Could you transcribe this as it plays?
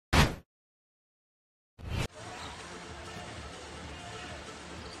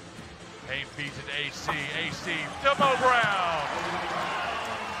Payne feeds it to AC. AC to Mo Brown.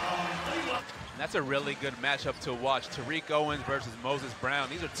 That's a really good matchup to watch. Tariq Owens versus Moses Brown.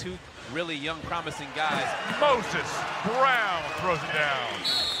 These are two really young, promising guys. Moses Brown throws it down.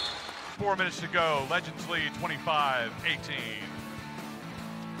 4 minutes to go. Legends lead 25-18.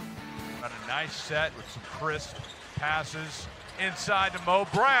 Got a nice set with some crisp passes inside to Mo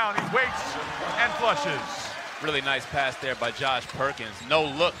Brown. He waits and flushes. Really nice pass there by Josh Perkins. No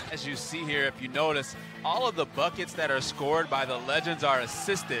look. As you see here, if you notice, all of the buckets that are scored by the Legends are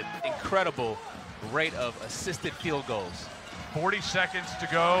assisted. Incredible rate of assisted field goals. 40 seconds to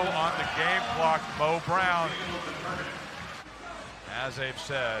go on the game clock. Mo Brown. As they've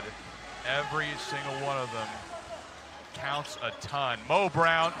said, every single one of them counts a ton. Mo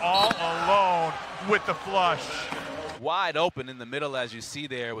Brown all alone with the flush. Wide open in the middle, as you see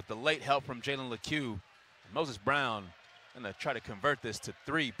there, with the late help from Jalen Lecque. Moses Brown gonna try to convert this to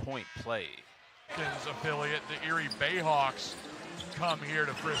three-point play. Affiliate, the Erie Bayhawks, come here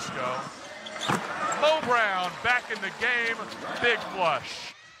to Frisco. Mo Brown back in the game, big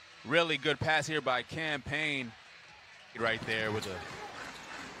flush. Really good pass here by Cam Payne. Right there with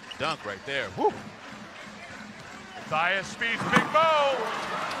a dunk right there. Woo! Matthias speeds Big Mo.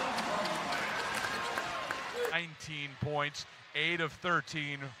 19 points, 8 of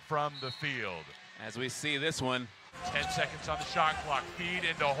 13 from the field. As we see this one. 10 seconds on the shot clock. Feed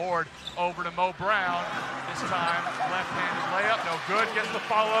into Horde. Over to Mo Brown. This time, left-handed layup. No good. Gets the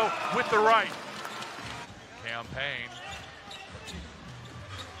follow with the right. Cam Payne.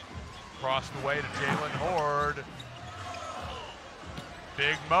 Across the way to Jalen Horde.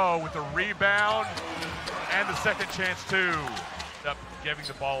 Big Mo with the rebound. And the second chance, too. Up giving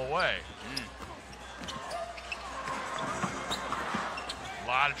the ball away. A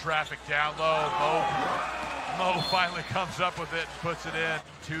lot of traffic down low. Mo finally comes up with it and puts it in.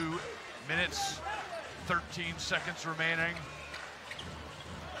 2 minutes, 13 seconds remaining.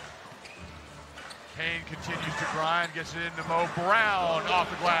 Payne continues to grind, gets it into Mo Brown off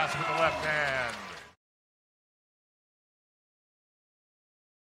the glass with the left hand.